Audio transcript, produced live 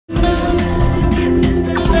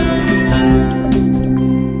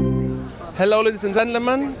Hello, ladies and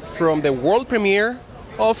gentlemen, from the world premiere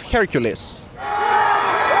of Hercules.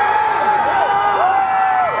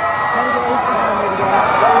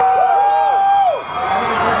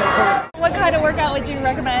 What kind of workout would you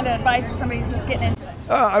recommend or advice for somebody who's just getting into it?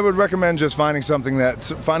 I would recommend just finding some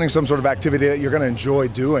sort of activity that you're going to enjoy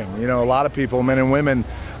doing. You know, a lot of people, men and women,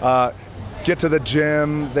 get to the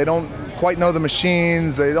gym, they don't quite know the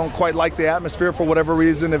machines, they don't quite like the atmosphere for whatever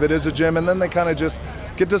reason, if it is a gym, and then they kind of just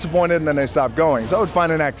get disappointed and then they stop going. So I would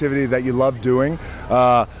find an activity that you love doing,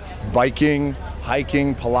 biking,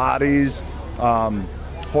 hiking, Pilates,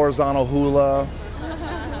 horizontal hula.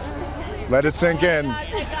 Let it sink in.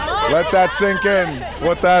 Let that sink in,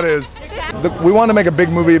 what that is. We want to make a big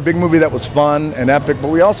movie that was fun and epic, but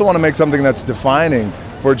we also want to make something that's defining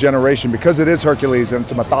for a generation because it is Hercules and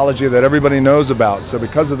it's a mythology that everybody knows about. So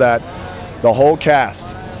because of that, the whole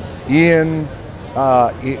cast, Ian,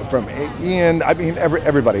 I mean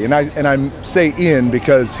everybody, and I say Ian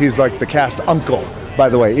because he's like the cast uncle, by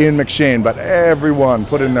the way, Ian McShane, but everyone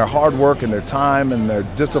put in their hard work and their time and their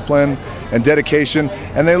discipline and dedication,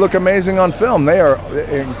 and they look amazing on film. They are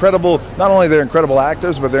incredible. Not only they're incredible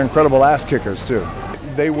actors, but they're incredible ass kickers too.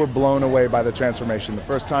 They were blown away by the transformation. The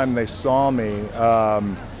first time they saw me,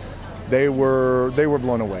 they were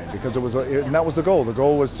blown away because and that was the goal. The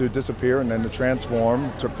goal was to disappear and then to transform.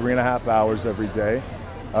 It took 3.5 hours every day.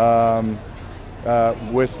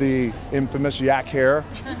 With the infamous yak hair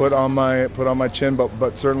put on my chin,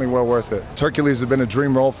 but certainly well worth it. Hercules has been a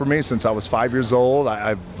dream role for me since I was 5 years old.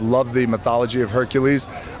 I've loved the mythology of Hercules.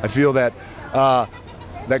 I feel that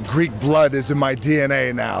that Greek blood is in my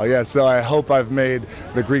DNA now. Yeah, so I hope I've made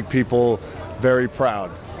the Greek people very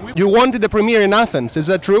proud. You wanted the premiere in Athens, is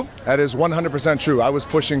that true? That is 100% true. I was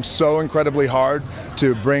pushing so incredibly hard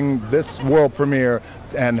to bring this world premiere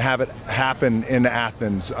and have it happen in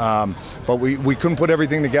Athens. But we couldn't put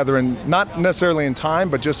everything together, and not necessarily in time,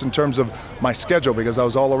 but just in terms of my schedule, because I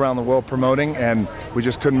was all around the world promoting and we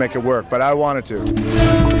just couldn't make it work. But I wanted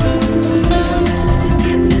to.